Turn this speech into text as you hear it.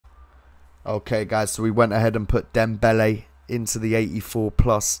Okay, guys, so we went ahead and put Dembele into the 84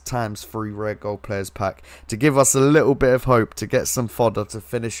 plus times 3 rare gold players pack to give us a little bit of hope to get some fodder to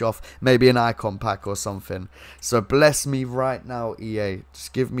finish off maybe an icon pack or something. So bless me right now, EA.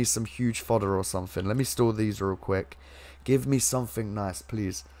 Just give me some huge fodder or something. Let me store these real quick. Give me something nice,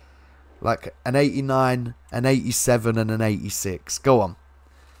 please. Like an 89, an 87 and an 86. Go on.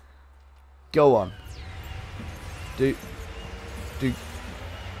 Go on. Do.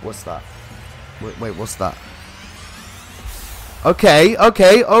 What's that? Wait, what's that? Okay.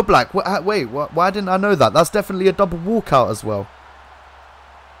 Oh, Black. Wait, why didn't I know that? That's definitely a double walkout as well.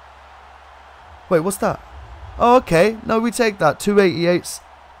 Wait, what's that? Oh, okay. No, we take that. 288s.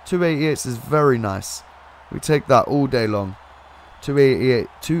 288s is very nice. We take that all day long.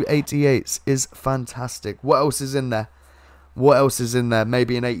 288s is fantastic. What else is in there? What else is in there?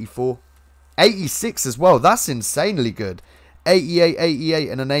 Maybe an 84. 86 as well. That's insanely good. 88, 88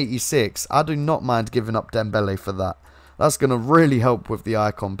 and an 86. I do not mind giving up Dembele for that. That's going to really help with the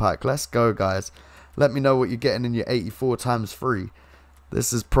icon pack. Let's go, guys. Let me know what you're getting in your 84 times 3.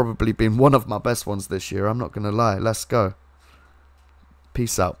 This has probably been one of my best ones this year. I'm not going to lie. Let's go.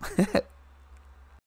 Peace out.